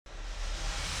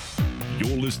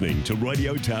You're listening to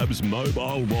Radio Tab's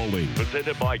Mobile Rolling,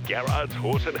 presented by Garrard's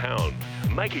Horse and Hound,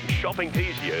 making shopping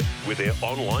easier with their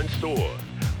online store.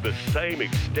 The same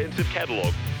extensive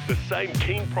catalogue, the same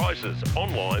keen prices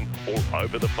online or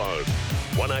over the phone.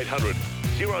 1800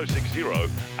 060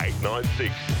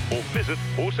 896 or visit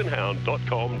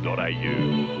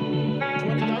horseandhound.com.au.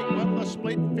 28 won the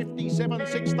split, 57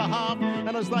 6 the half,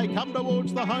 and as they come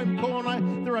towards the home corner,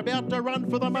 they're about to run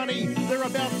for the money, they're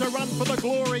about to run for the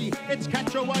glory. It's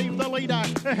Catch a Wave, the leader,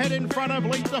 ahead in front of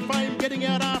Leap to Fame, getting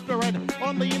out after it.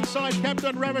 On the inside,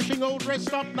 Captain Ravishing, all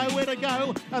dressed up, nowhere to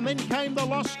go, and then came the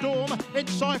Lost Storm.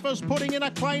 It's Cypher's putting in a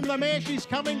claim, the mare, she's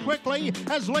coming quickly,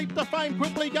 as Leap to Fame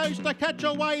quickly goes to Catch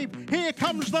a Wave. Here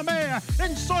comes the mare,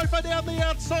 and Cypher down the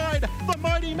outside, the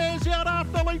mighty mare's out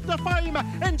after Leap to Fame,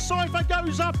 and Cypher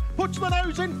goes up, puts the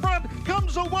nose in front,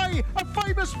 comes away, a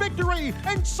famous victory,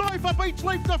 and Cypher beats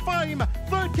Leap to Fame.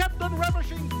 Third, Captain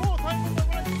Ravishing, fourth over the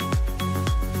race.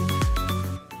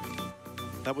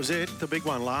 That was it, the big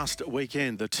one last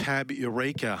weekend, the Tab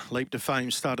Eureka. Leap to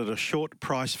Fame started a short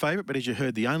price favourite, but as you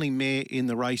heard, the only mare in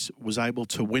the race was able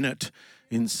to win it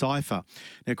in Cypher.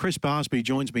 Now, Chris Barsby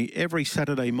joins me every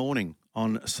Saturday morning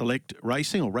on Select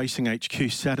Racing, or Racing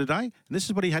HQ Saturday, and this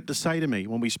is what he had to say to me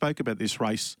when we spoke about this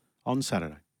race on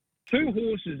Saturday. Two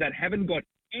horses that haven't got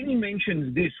any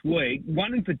mentions this week,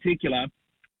 one in particular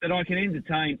that I can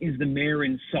entertain is the mare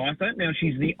in Cypher. Now,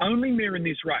 she's the only mare in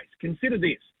this race. Consider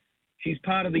this. She's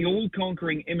part of the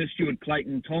all-conquering Emma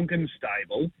Stewart-Clayton Tonkin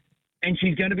stable, and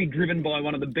she's going to be driven by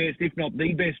one of the best, if not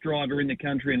the best driver in the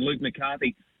country, in Luke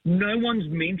McCarthy. No one's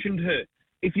mentioned her.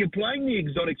 If you're playing the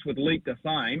exotics with Leap to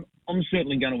Fame, I'm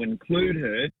certainly going to include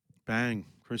her. Bang.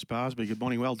 Chris Barsby, good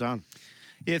morning, well done.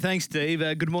 Yeah, thanks, Steve.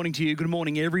 Good morning to you. Good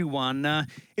morning, everyone.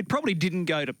 It probably didn't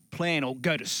go to plan or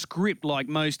go to script like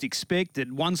most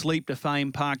expected. Once Leap to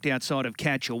Fame parked outside of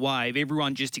Catch a Wave,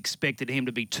 everyone just expected him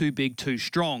to be too big, too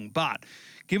strong. But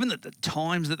given that the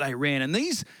times that they ran, and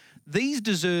these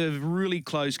deserve really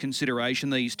close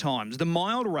consideration, these times. The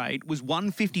mile rate was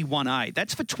 151.8.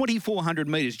 That's for 2,400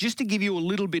 metres. Just to give you a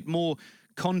little bit more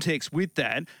context with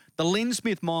that, the Len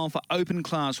Smith mile for open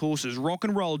class horses, Rock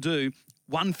and Roll Do,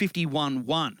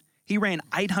 151.1. He ran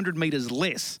 800 metres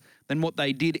less than what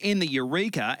they did in the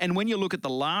Eureka. And when you look at the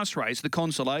last race, the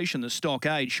Consolation, the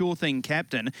Stockade, Sure Thing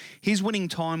Captain, his winning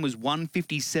time was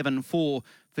 157.4 for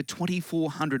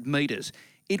 2,400 metres.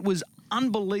 It was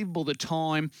unbelievable, the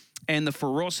time and the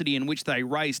ferocity in which they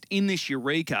raced in this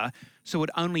Eureka. So it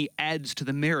only adds to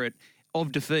the merit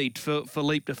of defeat for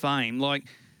Leap to Fame. Like,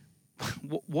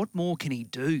 what more can he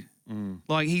do?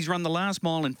 Like, he's run the last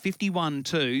mile in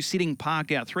 51.2, sitting parked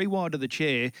out 3 wide of the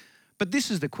chair. But this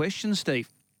is the question, Steve.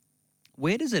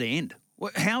 Where does it end?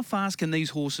 How fast can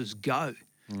these horses go?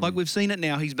 Like, we've seen it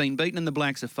now. He's been beaten in the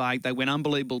Blacks of Fate. They went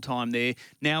unbelievable time there.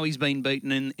 Now he's been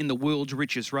beaten in the world's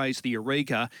richest race, the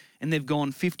Eureka, and they've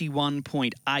gone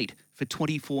 51.8 for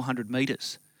 2,400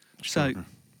 metres. So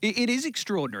it is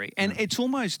extraordinary. And it's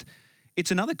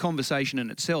another conversation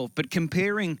in itself, but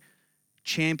comparing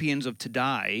champions of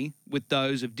today with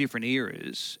those of different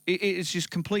eras, it's just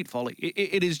complete folly.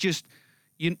 It is just,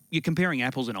 you're comparing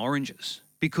apples and oranges,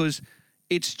 because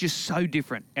it's just so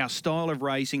different. Our style of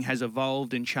racing has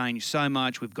evolved and changed so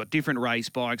much. We've got different race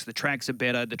bikes. The tracks are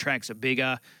better. The tracks are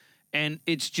bigger. And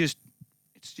it's just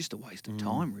a waste of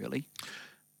time, really.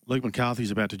 Luke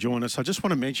McCarthy's about to join us. I just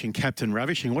want to mention Captain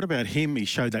Ravishing. What about him? He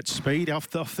showed that speed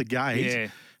off the gate. Yeah.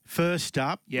 First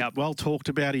up, well talked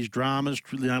about his dramas,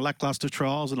 lacklustre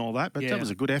trials and all that, but that was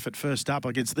a good effort first up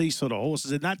against these sort of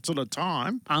horses in that sort of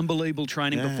time. Unbelievable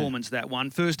training performance, that one.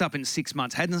 First up in 6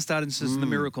 months, hadn't started since the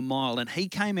Miracle Mile, and he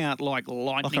came out like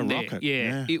lightning like a rocket.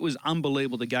 Yeah, it was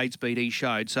unbelievable, the gate speed he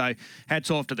showed. So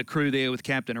hats off to the crew there with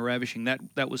Captain Ravishing.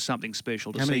 That was something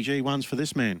special to see. How many G1s for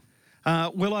this man?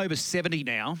 Well over 70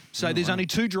 now. So there's only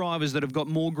 2 drivers that have got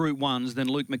more Group 1s than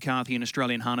Luke McCarthy in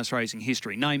Australian harness racing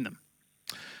history. Name them.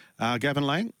 Gavin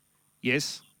Lang?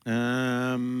 Yes.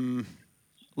 Little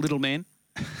man?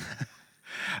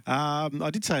 I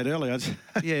did say it earlier.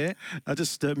 Yeah. I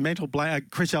just mental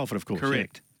blank. Chris Alford, of course.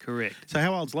 Correct. So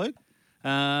how old's Luke?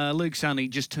 Luke's only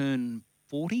just turned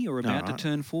 40 or about to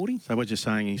turn 40. So what you're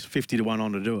saying, he's 50 to 1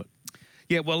 on to do it.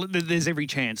 Yeah, well, there's every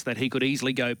chance that he could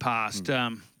easily go past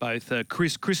both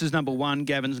Chris is number 1,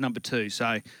 Gavin's number 2.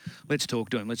 So let's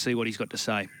talk to him. Let's see what he's got to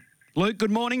say. Luke,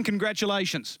 good morning.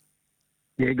 Congratulations.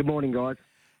 Yeah, good morning, guys.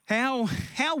 How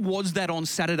was that on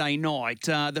Saturday night?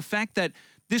 The fact that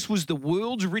this was the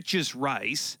world's richest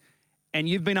race, and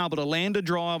you've been able to land a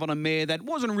drive on a mare that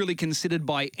wasn't really considered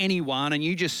by anyone, and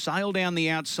you just sail down the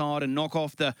outside and knock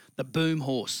off the boom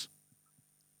horse.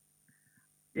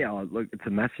 Yeah, look, it's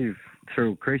a massive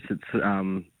thrill, Chris. It's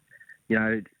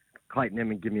Clayton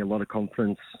Emmett gave me a lot of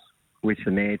confidence with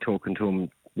the mare, talking to him,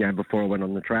 before I went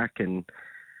on the track. And,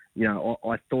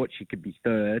 I thought she could be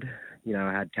third.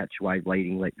 I had Catch a Wave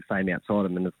leading, Leap the Fame outside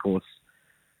him. And, of course,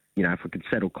 if I could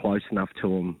settle close enough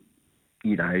to him,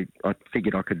 I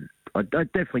figured I'd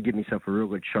definitely give myself a real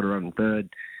good shot around third.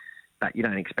 But you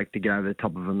don't expect to get over the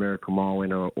top of a Miracle Mile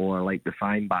winner or a Leap to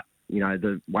Fame. But,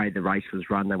 the way the race was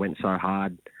run, they went so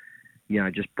hard,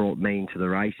 just brought me into the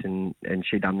race and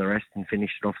she done the rest and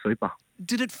finished it off super.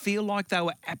 Did it feel like they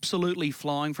were absolutely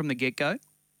flying from the get-go?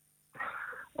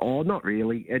 Oh, not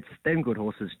really. It's them good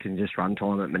horses can just run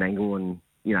time at Menangle and,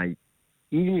 you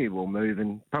knew we'll move.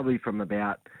 And probably from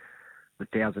about the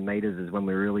 1,000 metres is when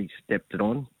we really stepped it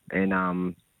on.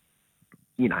 And,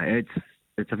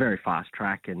 it's a very fast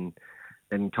track and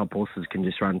them top horses can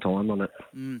just run time on it.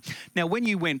 Now, when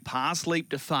you went past Leap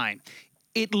to Fame,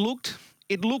 it looked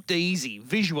easy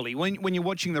visually. When you're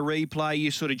watching the replay, you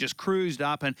sort of just cruised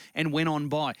up and went on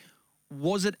by.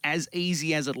 Was it as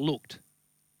easy as it looked?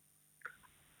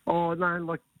 Oh,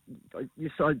 no,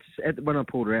 when I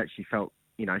pulled her out, she felt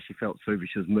super.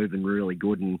 She was moving really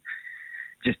good and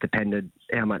just depended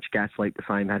how much gas Leap to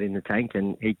Fame had in the tank,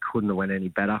 and he couldn't have went any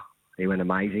better. He went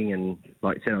amazing, and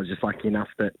like I said, I was just lucky enough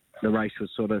that the race was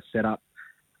sort of set up,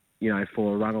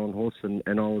 for a run-on horse, and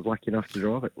I was lucky enough to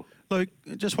drive it. Luke,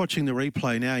 just watching the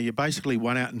replay now, you basically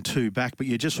 1 out and 2 back, but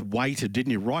you just waited,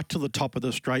 didn't you, right to the top of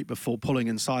the straight before pulling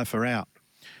Encipher out?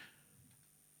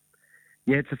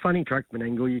 Yeah, it's a funny track,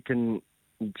 Menangle. You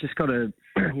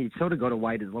sort of got to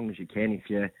wait as long as you can. If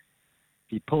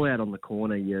you pull out on the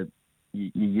corner, you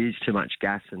use too much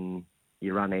gas and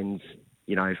you run ends,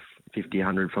 50,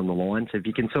 100 from the line. So if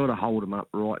you can sort of hold them up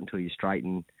right until you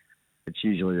straighten, it's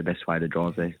usually the best way to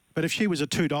drive there. But if she was a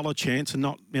 $2 chance and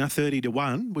not 30 to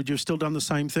 1, would you have still done the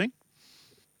same thing?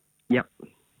 Yep.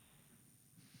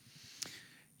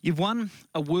 You've won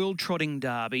a World Trotting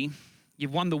Derby.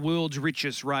 You've won the world's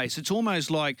richest race. It's almost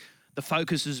like the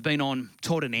focus has been on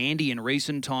Todd and Andy in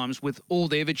recent times with all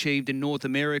they've achieved in North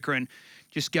America, and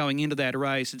just going into that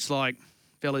race, it's like,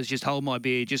 fellas, just hold my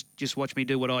beer. Just watch me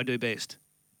do what I do best.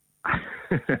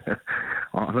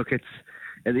 Oh, look, it's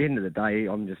at the end of the day,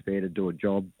 I'm just there to do a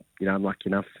job. I'm lucky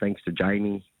enough, thanks to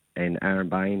Jamie and Aaron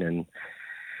Bain and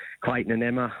Clayton and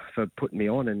Emma for putting me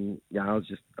on, and I was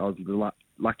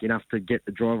lucky enough to get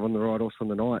the drive on the right horse on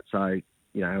the night. So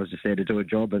I was just there to do a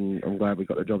job, and I'm glad we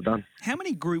got the job done. How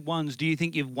many Group 1s do you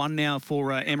think you've won now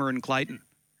for Emma and Clayton?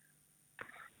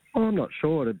 Oh, I'm not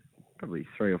sure. Probably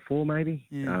 3 or 4 maybe.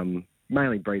 Yeah.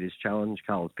 Mainly Breeders' Challenge.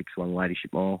 Carlos Picks won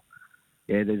Ladyship Mile.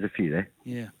 Yeah, there's a few there.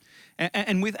 Yeah.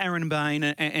 And with Aaron Bain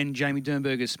and Jamie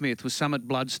Dernberger-Smith with Summit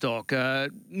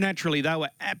Bloodstock, naturally they were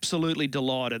absolutely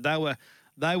delighted.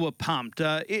 They were pumped.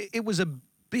 It was a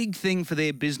big thing for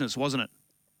their business, wasn't it?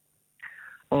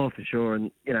 Oh, for sure.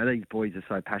 And, these boys are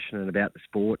so passionate about the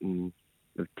sport and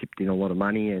have tipped in a lot of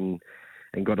money and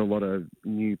got a lot of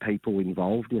new people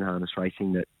involved in harness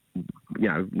racing that,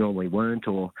 normally weren't,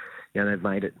 or, they've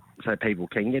made it so people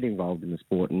can get involved in the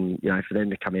sport. And, for them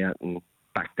to come out and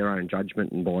back their own judgment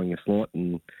and buying a slot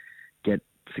and get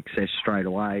success straight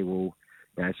away, well,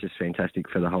 it's just fantastic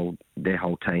for their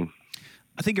whole team.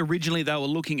 I think originally they were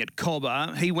looking at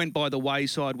Cobber. He went by the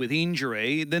wayside with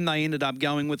injury. Then they ended up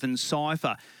going with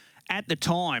Encipher. At the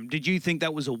time, did you think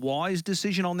that was a wise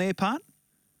decision on their part?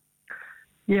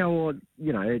 Yeah, well,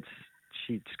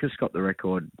 she's just got the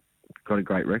record, got a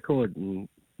great record. And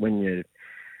when you're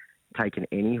taking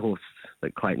any horse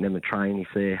that Clayton Emma train, if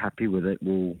they're happy with it,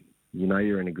 well,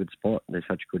 you're in a good spot. They're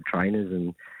such good trainers,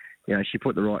 and she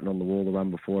put the writing on the wall the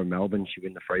run before in Melbourne. She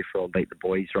win the free for all, beat the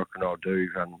boys, Rock and Roll Do,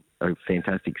 run a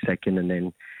fantastic second, and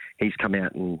then he's come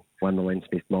out and won the Len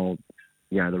Smith Mile,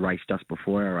 the race just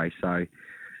before our race. So,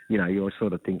 you're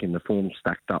sort of thinking the form's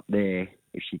stacked up there.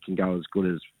 If she can go as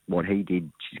good as what he did,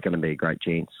 she's going to be a great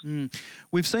chance.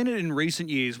 We've seen it in recent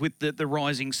years with the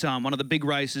Rising Sun, one of the big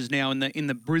races now in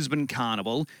the Brisbane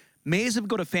Carnival. Mares have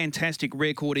got a fantastic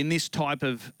record in this type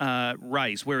of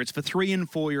race where it's for 3 and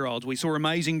 4 year olds. We saw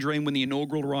Amazing Dream win the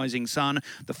inaugural Rising Sun.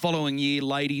 The following year,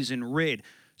 Ladies in Red.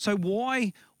 So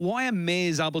why are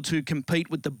mares able to compete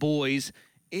with the boys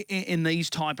in these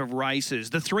type of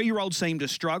races? The 3-year-olds seem to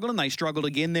struggle, and they struggled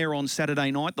again there on Saturday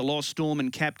night, the Lost Storm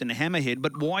and Captain Hammerhead.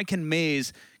 But why can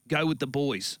mares go with the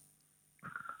boys?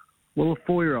 Well,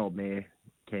 a 4-year-old mare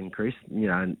can, Chris.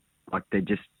 They're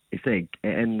just,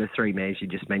 and the 3 mares you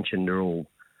just mentioned are all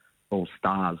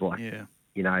stars,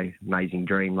 Amazing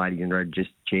Dream, Lady in Red,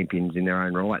 just champions in their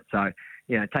own right. So,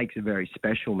 it takes a very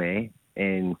special mare,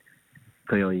 and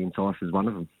clearly Encipher is one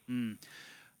of them.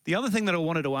 The other thing that I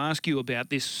wanted to ask you about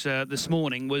this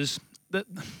morning was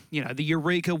the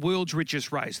Eureka World's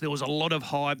Richest Race. There was a lot of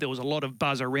hype. There was a lot of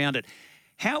buzz around it.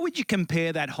 How would you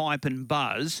compare that hype and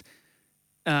buzz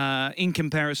in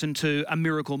comparison to a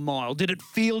Miracle Mile? Did it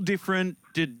feel different?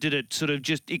 Did it sort of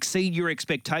just exceed your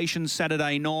expectations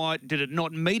Saturday night? Did it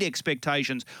not meet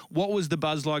expectations? What was the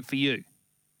buzz like for you?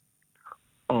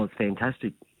 Oh, it's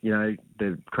fantastic.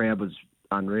 The crowd was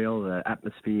unreal. The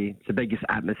atmosphere, it's the biggest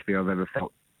atmosphere I've ever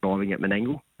felt driving at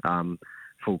Menangle.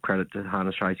 Full credit to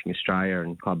Harness Racing Australia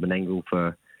and Club Menangle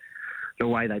for the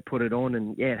way they put it on.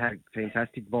 And, yeah, it had a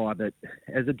fantastic vibe. It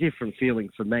was a different feeling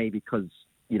for me because,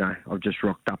 I've just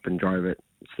rocked up and drove it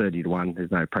 30-1.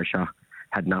 There's no pressure.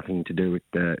 Had nothing to do with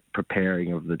the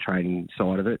preparing of the training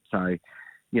side of it. So,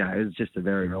 it was just a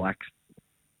very relaxed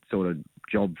sort of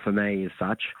job for me as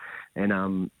such.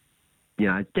 And,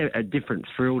 a different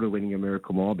thrill to winning a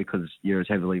Miracle Mile because you're as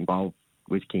heavily involved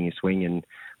with King of Swing and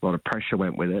a lot of pressure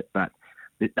went with it. But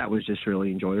that was just really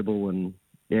enjoyable. And,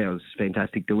 yeah, it was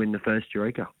fantastic to win the first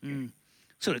Eureka.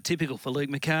 Sort of typical for Luke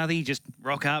McCarthy. Just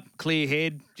rock up, clear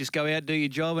head, just go out, do your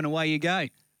job, and away you go.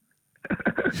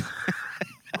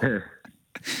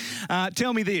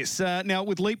 Tell me this. Now,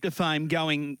 with Leap to Fame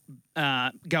going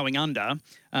under,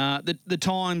 the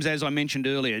times, as I mentioned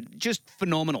earlier, just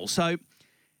phenomenal. So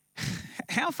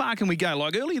how far can we go?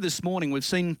 Like earlier this morning, we've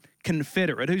seen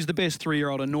Confederate, who's the best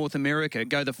 3-year-old in North America,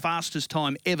 go the fastest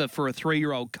time ever for a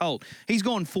 3-year-old colt. He's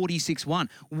gone 46-1.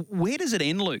 Where does it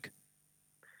end, Luke?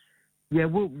 Yeah,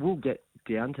 we'll get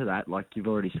down to that. Like you've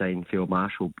already seen Field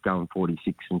Marshal going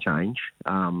 46 and change.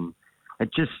 It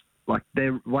just like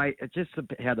their way. It's just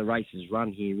how the races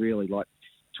run here. Really, like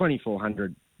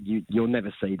 2,400. You'll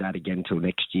never see that again till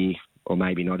next year, or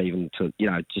maybe not even till.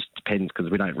 It just depends because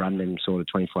we don't run them sort of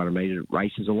 2,400 metre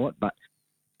races a lot. But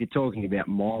you're talking about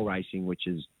mile racing, which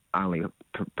is only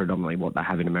predominantly what they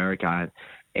have in America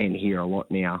and here a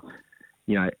lot now.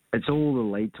 It's all the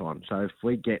lead time. So if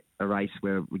we get a race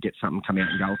where we get something come out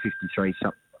and go 53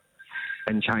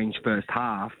 and change first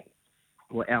half,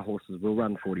 well, our horses will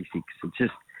run 46.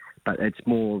 But it's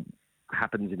more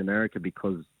happens in America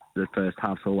because the first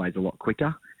half's always a lot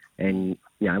quicker. And,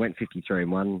 I went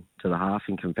 53-1 to the half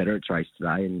in Confederate's race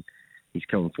today, and he's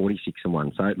going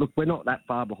 46-1. So, look, we're not that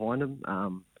far behind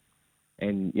them.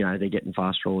 And, they're getting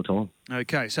faster all the time.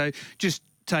 Okay, so just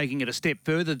taking it a step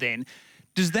further then,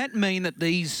 does that mean that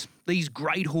these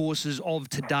great horses of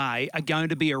today are going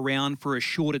to be around for a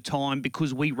shorter time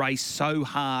because we race so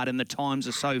hard and the times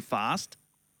are so fast?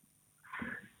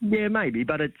 Yeah, maybe,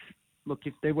 but look,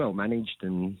 if they're well managed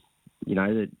and,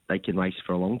 they can race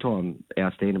for a long time,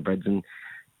 our standardbreds, and,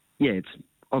 yeah, it's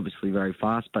obviously very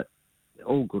fast, but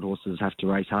all good horses have to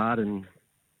race hard, and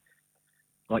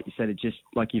like you said, it just,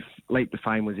 like if Leap to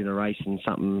Fame was in a race and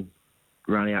something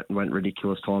run out and went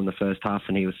ridiculous time the first half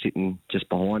and he was sitting just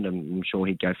behind him, I'm sure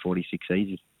he'd go 46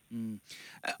 easy.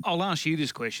 I'll ask you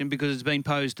this question because it's been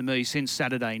posed to me since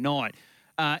Saturday night.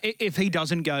 If he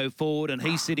doesn't go forward and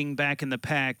he's sitting back in the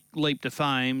pack, Leap to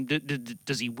Fame,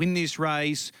 does he win this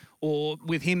race? Or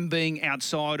with him being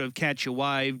outside of Catch a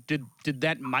Wave, did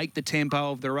that make the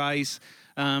tempo of the race?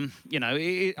 I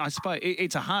suppose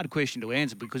it's a hard question to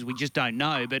answer because we just don't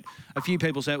know. But a few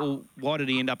people say, well, why did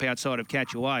he end up outside of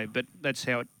Catch a Wave? But that's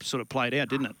how it sort of played out,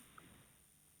 didn't it?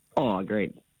 Oh, I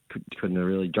agree. Couldn't have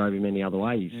really drove him any other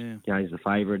way. He's the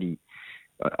favourite.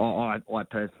 I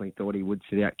personally thought he would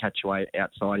sit out Catch a Wave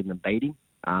outside him and beat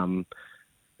him.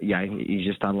 He's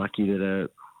just unlucky that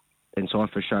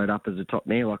Encipher showed up as a top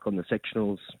mare, like on the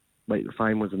sectionals. Leap to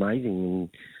Fame was amazing, and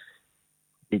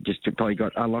it just probably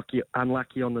got unlucky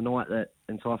on the night that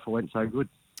Encipher went so good.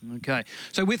 Okay,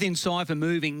 so with Encipher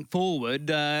moving forward,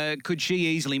 could she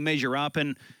easily measure up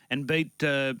and beat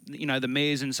the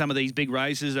mares in some of these big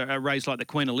races? A race like the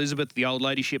Queen Elizabeth, the Old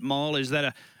Ladyship Mile, is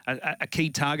that a key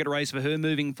target race for her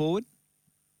moving forward?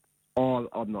 Oh,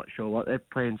 I'm not sure what their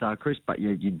plans are, Chris, but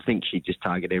you'd think she'd just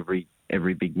target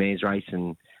every big mares race,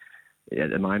 and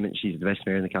at the moment she's the best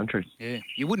mare in the country. Yeah,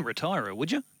 you wouldn't retire her,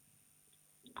 would you?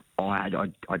 I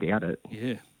doubt it.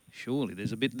 Yeah, surely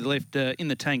there's a bit left in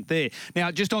the tank there.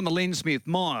 Now, just on the Len Smith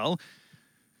Mile,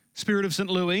 Spirit of St.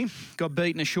 Louis got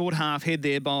beaten a short half head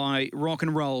there by Rock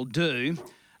and Roll Do.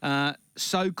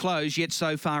 So close, yet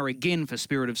so far again for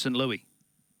Spirit of St. Louis.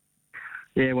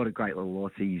 Yeah, what a great little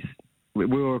loss. We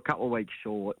were a couple of weeks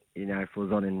short. If it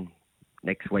was on in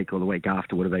next week or the week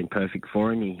after, would have been perfect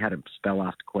for him. He had a spell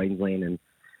after Queensland, and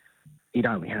he'd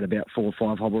only had about 4 or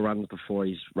 5 hobble runs before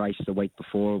his race the week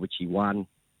before, which he won.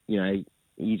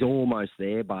 He's almost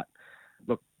there, but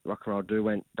look, Rock and Roll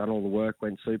Do done all the work,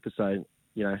 went super, so,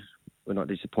 we're not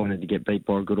disappointed to get beat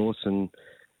by a good horse, and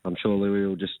I'm sure Louis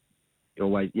will just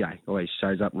always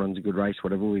shows up and runs a good race,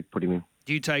 whatever we put him in.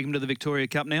 Do you take him to the Victoria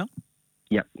Cup now?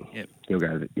 Yep. Yep. He'll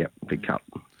go. Yep. Big Cup.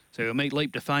 So he'll meet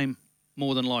Leap to Fame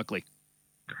more than likely.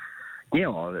 Yeah,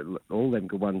 well, all them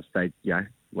good ones,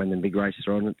 when the big races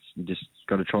are on, you just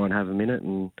got to try and have them in it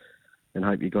and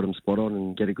hope you got them spot on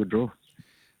and get a good draw.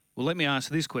 Well, let me ask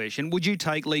this question. Would you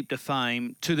take Leap to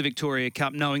Fame to the Victoria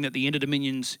Cup knowing that the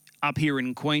Inter-Dominion's up here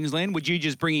in Queensland? Would you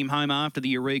just bring him home after the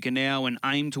Eureka now and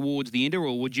aim towards the Inter,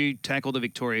 or would you tackle the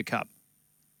Victoria Cup?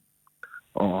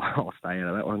 Oh, I'll stay out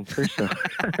of that one, Chris.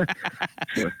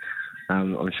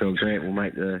 I'm sure Grant will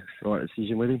make the right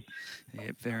decision with him.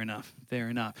 Yeah, fair enough.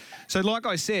 So like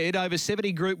I said, over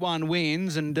 70 Group 1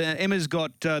 wins, and Emma's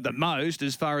got the most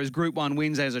as far as Group 1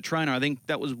 wins as a trainer. I think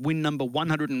that was win number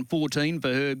 114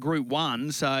 for her Group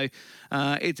 1. So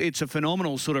it's a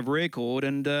phenomenal sort of record,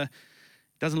 and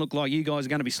doesn't look like you guys are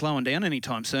going to be slowing down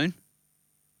anytime soon.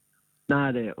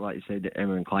 No, like you said,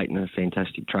 Emma and Clayton are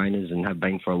fantastic trainers and have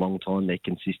been for a long time. Their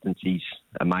consistency's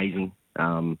amazing.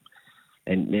 And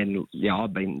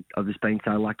I've just been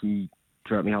so lucky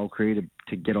throughout my whole career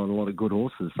to get on a lot of good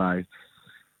horses. So,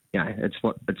 it's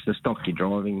the stock you're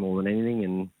driving more than anything.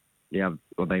 And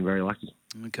I've been very lucky.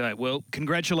 Okay, well,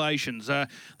 congratulations.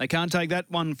 They can't take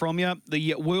that one from you.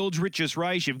 The world's richest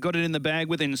race, you've got it in the bag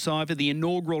within Cypher, the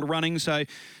inaugural running. So,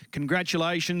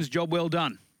 congratulations, job well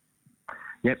done.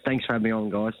 Yep, thanks for having me on,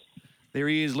 guys. There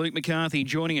he is, Luke McCarthy,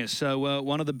 joining us. So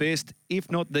one of the best, if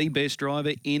not the best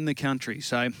driver in the country.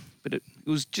 So, but it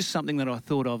was just something that I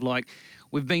thought of. Like,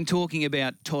 we've been talking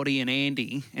about Toddy and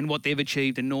Andy and what they've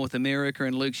achieved in North America,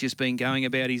 and Luke's just been going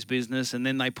about his business, and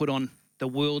then they put on the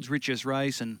world's richest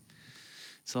race, and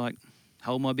it's like,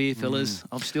 hold my beer, fellas.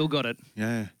 I've still got it.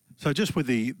 Yeah. So just with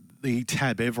the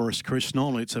Tab Everest, Chris,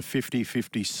 normally it's a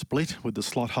 50-50 split with the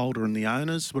slot holder and the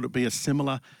owners. Would it be a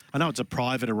similar? I know it's a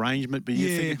private arrangement, but you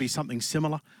think it'd be something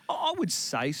similar? I would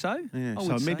say so. Yeah.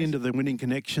 So mid into the winning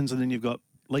connections, and then you've got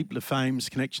Leap to Fame's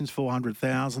connections,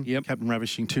 400,000. Yep. Captain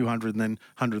Ravishing, 200, and then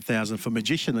 100,000 for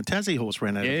Magician. The Tassie horse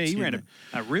ran out of it. Yeah, he ran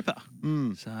a ripper.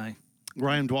 So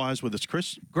Graham Dwyer's with us,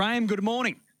 Chris. Graham, good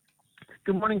morning.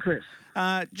 Good morning, Chris.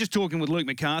 Just talking with Luke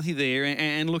McCarthy there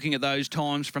and looking at those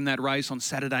times from that race on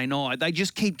Saturday night, they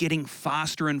just keep getting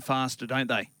faster and faster, don't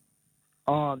they?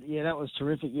 Oh, yeah, that was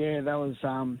terrific. Yeah, that was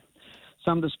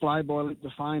some display by Leap to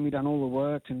Fame. He done all the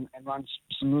work and run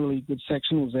some really good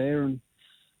sectionals there, and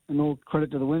all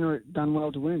credit to the winner. It done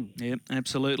well to win. Yeah,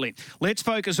 absolutely. Let's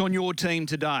focus on your team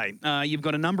today. You've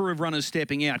got a number of runners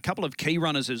stepping out, a couple of key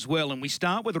runners as well, and we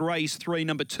start with race 3,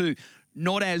 number 2,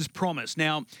 Not As Promised.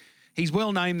 Now, he's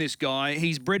well named, this guy.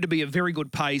 He's bred to be a very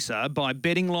good pacer by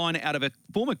betting line out of a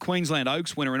former Queensland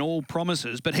Oaks winner in All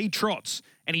Promises, but he trots,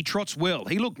 and he trots well.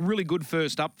 He looked really good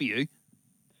first up for you.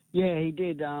 Yeah, he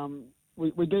did.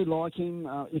 We do like him.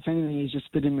 If anything, he's just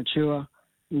a bit immature.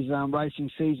 He's racing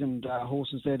seasoned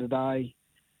horses there today.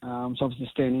 So obviously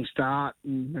standing start,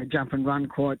 and they jump and run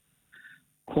quite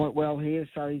well here.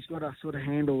 So he's got to sort of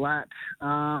handle that.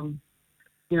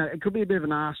 It could be a bit of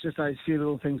an ask, just those few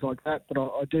little things like that, but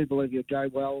I do believe he'll go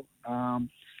well.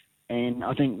 And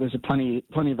I think there's plenty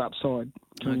of upside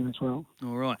to him as well.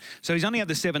 All right. So he's only had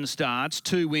the 7 starts,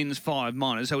 2 wins, 5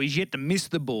 minors, so he's yet to miss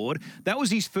the board. That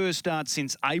was his first start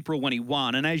since April when he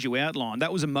won, and as you outlined,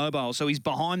 that was a mobile, so he's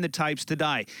behind the tapes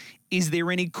today. Is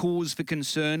there any cause for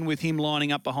concern with him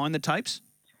lining up behind the tapes?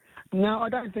 No, I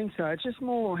don't think so. It's just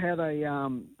more how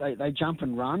they jump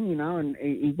and run, and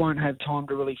he won't have time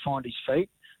to really find his feet.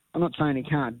 I'm not saying he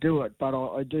can't do it, but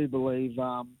I do believe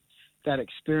that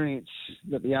experience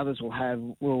that the others will have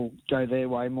will go their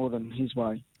way more than his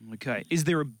way. Okay. Is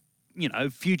there a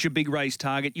future big race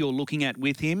target you're looking at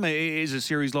with him? Is a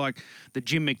series like the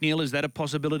Jim McNeil, is that a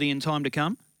possibility in time to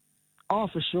come? Oh,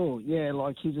 for sure. Yeah,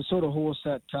 like he's a sort of horse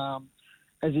that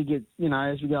as we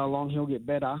go along, he'll get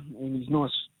better, and he's nice,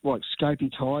 like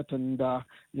scopy type, and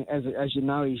as you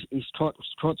know, he's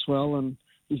trots well, and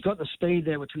he's got the speed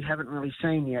there, which we haven't really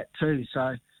seen yet too.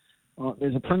 So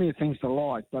there's plenty of things to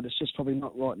like, but it's just probably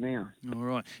not right now. All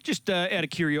right. Just out of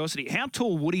curiosity, how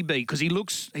tall would he be? Because he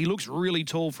looks really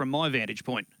tall from my vantage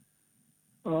point.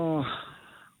 Oh,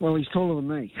 well, he's taller than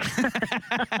me.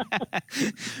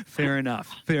 Fair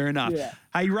enough. Yeah.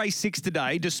 Hey, race 6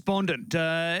 today, Despondent.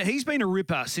 He's been a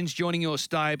ripper since joining your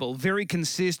stable, very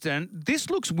consistent. This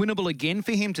looks winnable again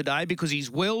for him today because he's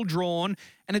well drawn,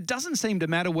 and it doesn't seem to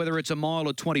matter whether it's a mile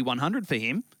or 2,100 for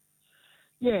him.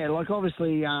 Yeah, like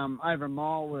obviously over a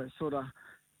mile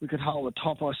we could hold the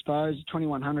top, I suppose.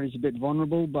 2,100 is a bit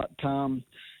vulnerable, but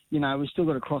we've still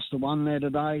got to cross the 1 there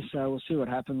today, so we'll see what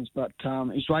happens. But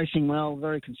he's racing well,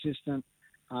 very consistent.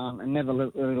 and never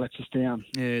really lets us down.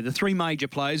 Yeah, the three major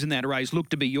players in that race look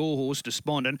to be your horse,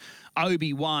 Despondent,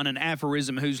 Obi-Wan and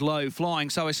Aphorism, who's low flying.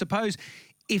 So I suppose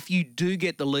if you do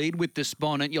get the lead with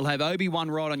Despondent, you'll have Obi-Wan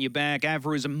right on your back,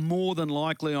 Aphorism more than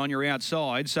likely on your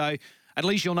outside. So at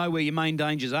least you'll know where your main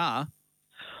dangers are.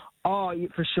 Oh, yeah,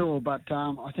 for sure. But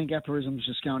I think Aphorism's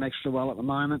just going extra well at the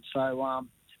moment. So,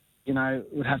 it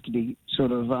would have to be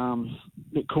sort of a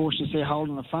bit cautious there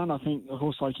holding the front. I think a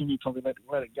horse like him, you probably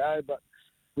let it go. But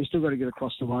we still got to get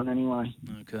across the one anyway.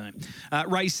 Okay.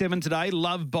 Race 7 today,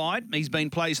 Love Bite. He's been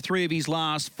placed 3 of his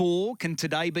last 4. Can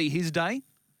today be his day?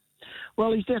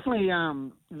 Well, he's definitely a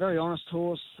very honest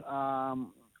horse.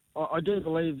 I do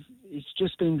believe he's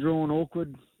just been drawn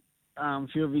awkward a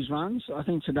few of his runs. I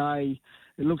think today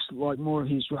it looks like more of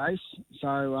his race.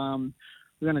 So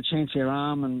we're going to chance our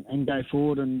arm and go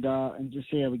forward and just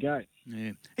see how we go.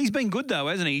 Yeah. He's been good, though,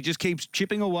 hasn't he? He just keeps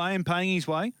chipping away and paying his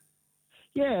way.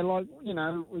 Yeah,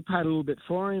 we paid a little bit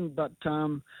for him, but,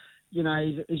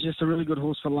 he's just a really good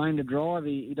horse for Lane to drive.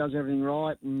 He does everything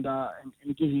right, and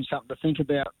it gives him something to think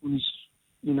about when he's,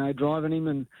 driving him.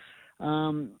 And,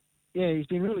 he's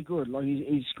been really good.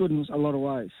 He's good in a lot of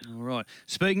ways. All right.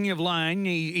 Speaking of Lane,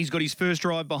 he's got his first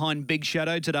drive behind Big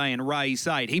Shadow today in race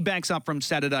 8. He backs up from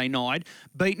Saturday night,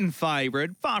 beaten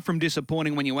favourite, far from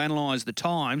disappointing when you analyse the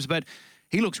times, but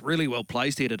he looks really well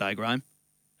placed here today, Graham.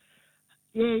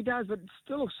 Yeah, he does, but it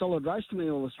still looks solid race to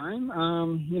me all the same.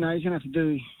 He's going to have to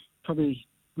do probably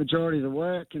majority of the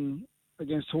work and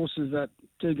against horses that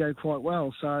do go quite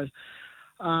well. So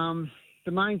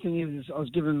the main thing is I was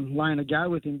giving Lane a go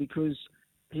with him because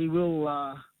he will,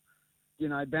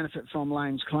 benefit from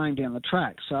Lane's claim down the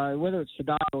track. So whether it's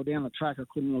today or down the track, I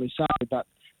couldn't really say. But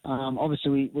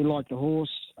obviously we like the horse.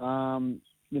 And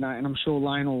I'm sure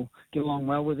Lane will get along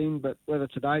well with him, but whether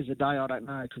today's the day, I don't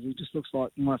know, because he just looks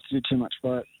like he might have to do too much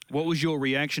for it. What was your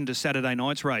reaction to Saturday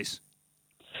night's race?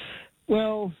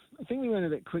 Well, I think we went a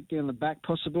bit quick down the back,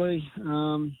 possibly.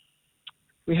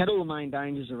 We had all the main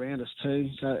dangers around us too,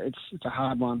 so it's a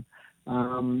hard one.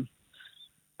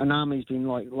 Anami's been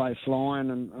low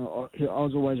flying, and I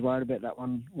was always worried about that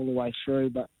one all the way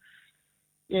through. But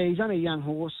yeah, he's only a young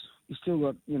horse. He's still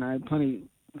got plenty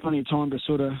of time to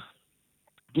sort of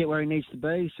get where he needs to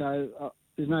be, so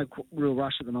there's no real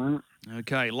rush at the moment.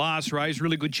 Okay, last race,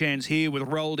 really good chance here with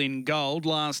Rolled in Gold,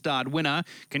 last start winner.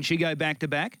 Can she go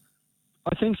back-to-back?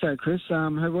 I think so, Chris.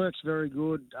 Her work's very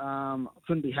good. I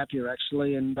couldn't be happier,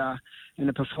 actually, and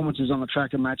the performances on the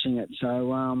track are matching it.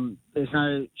 So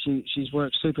she's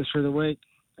worked super through the week,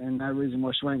 and no reason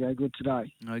why she won't go good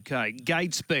today. Okay,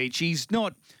 gate speed. She's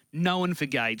not known for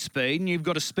gate speed, and you've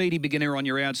got a speedy beginner on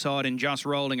your outside and just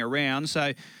rolling around,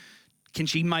 so can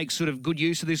she make sort of good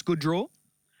use of this good draw?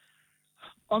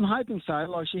 I'm hoping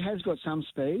so. She has got some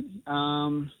speed.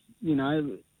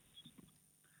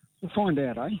 We'll find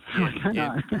out, eh?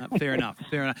 Yeah. Fair enough.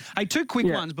 Hey, 2 quick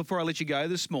ones before I let you go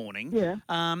this morning.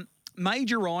 Yeah.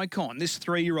 Major Icon, this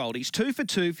 3-year-old, he's 2 for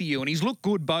 2 for you, and he's looked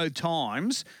good both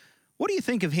times. What do you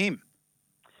think of him?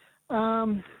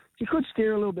 He could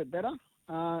steer a little bit better.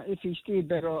 If he steered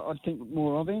better, I'd think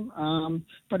more of him.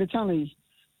 But he's only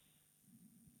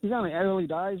early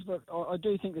days, but I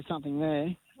do think there's something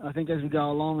there. I think as we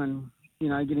go along and,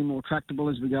 getting more tractable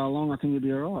as we go along, I think he'll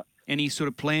be all right. Any sort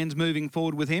of plans moving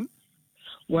forward with him?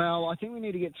 Well, I think we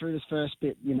need to get through this first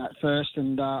bit, first,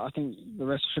 and I think the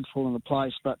rest should fall into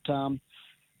place. But, I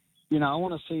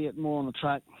want to see it more on the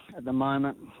track at the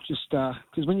moment, just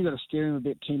because when you've got to steer him a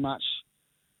bit too much,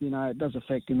 it does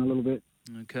affect him a little bit.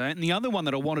 Okay, and the other one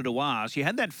that I wanted to ask, you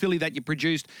had that filly that you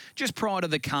produced just prior to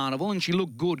the carnival, and she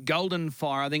looked good, Golden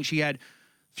Fire. I think she had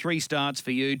 3 starts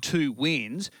for you, 2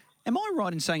 wins. Am I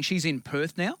right in saying she's in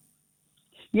Perth now?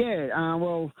 Yeah,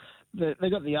 they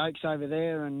got the Oaks over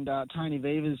there, and Tony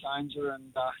Vivas owns her,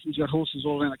 and he's got horses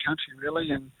all around the country,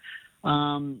 really. And,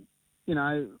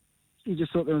 he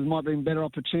just thought there might be better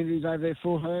opportunities over there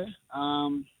for her.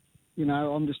 I'm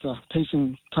just a piece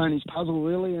in Tony's puzzle,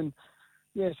 really. And,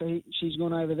 so she's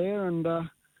gone over there, and,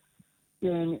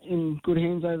 in good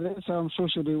hands over there, so I'm sure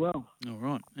she'll do well. All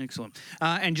right, excellent.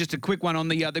 And just a quick one on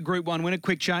the Group 1 winner,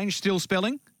 quick change, still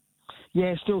spelling?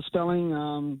 Yeah, still spelling,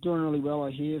 doing really well,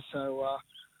 I hear, so...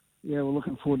 we're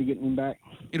looking forward to getting him back.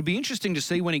 It'll be interesting to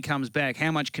see when he comes back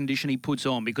how much condition he puts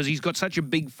on, because he's got such a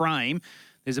big frame.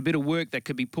 There's a bit of work that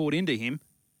could be poured into him.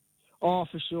 Oh,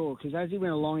 for sure, because as he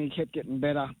went along, he kept getting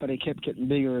better, but he kept getting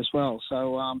bigger as well.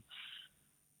 So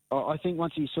I think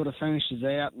once he sort of finishes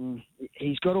out, and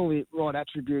he's got all the right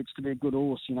attributes to be a good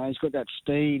horse. He's got that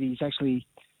speed. He's actually,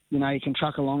 he can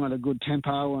truck along at a good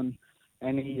tempo, and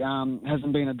he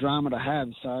hasn't been a drama to have.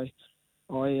 So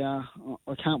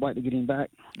I can't wait to get him back.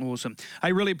 Awesome.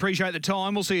 Hey, really appreciate the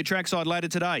time. We'll see you trackside later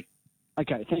today.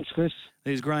 Okay, thanks, Chris.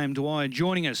 There's Graham Dwyer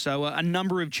joining us. So a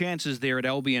number of chances there at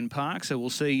Albion Park. So we'll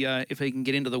see if he can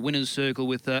get into the winner's circle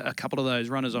with a couple of those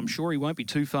runners. I'm sure he won't be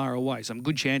too far away. Some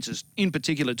good chances, in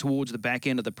particular towards the back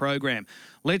end of the program.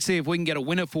 Let's see if we can get a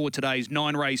winner for today's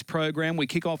 9-race program. We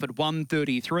kick off at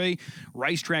 1:33.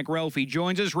 Racetrack Ralphie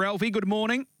joins us. Ralphie, good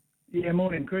morning. Yeah,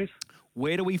 morning, Chris.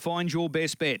 Where do we find your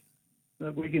best bet?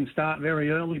 We can start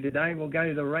very early today. We'll go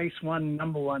to the race 1,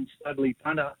 number 1, Studley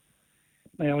Punter.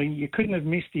 Now, you couldn't have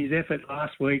missed his effort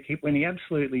last week when he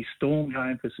absolutely stormed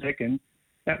home for second.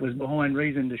 That was behind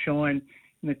Reason to Shine.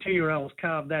 And the 2-year-olds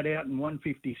carved that out in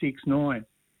 156.9.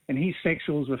 And his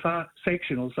sectionals were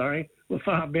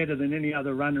far better than any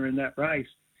other runner in that race.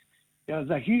 There was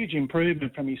a huge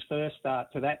improvement from his first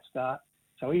start to that start.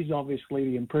 So he's obviously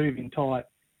the improving type.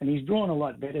 And he's drawn a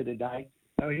lot better today.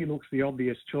 So he looks the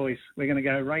obvious choice. We're going to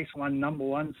go race 1, number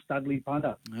 1, Studley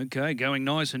Punter. Okay, going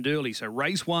nice and early. So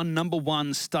race 1, number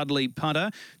 1, Studley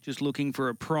Punter. Just looking for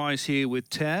a price here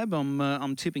with Tab.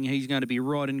 I'm tipping he's going to be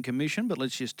right in commission, but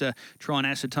let's just try and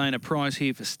ascertain a price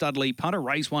here for Studley Punter.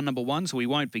 Race 1, number 1, so we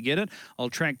won't forget it.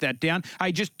 I'll track that down.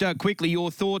 Hey, just quickly,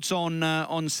 your thoughts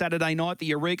on Saturday night, the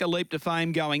Eureka Leap to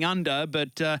Fame going under,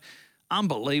 but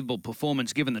unbelievable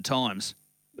performance given the times.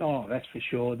 Oh, that's for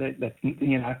sure. That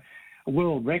a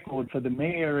world record for the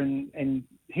mare, and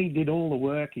he did all the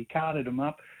work. He carted him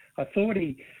up. I thought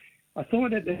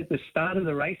at the start of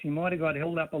the race he might have got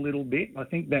held up a little bit. I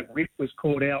think that Rip was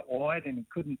caught out wide, and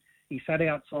he sat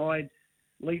outside,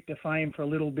 Leap to Fame for a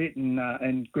little bit,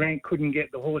 and Grant couldn't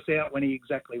get the horse out when he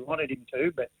exactly wanted him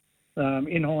to. But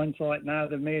in hindsight, no,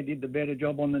 the mare did the better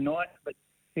job on the night. But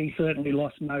he certainly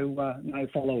lost no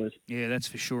followers. Yeah, that's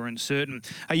for sure and certain.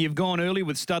 Hey, you've gone early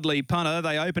with Studley Punter.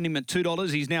 They opened him at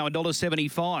 $2. He's now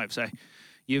 $1.75. So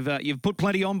you've put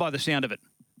plenty on by the sound of it.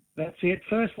 That's it.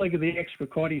 First leg of the extra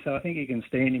quaddie, so I think you can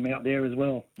stand him out there as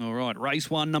well. All right, race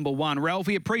 1, number 1.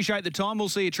 Ralphie, appreciate the time. We'll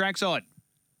see you trackside.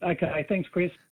 Okay, thanks, Chris.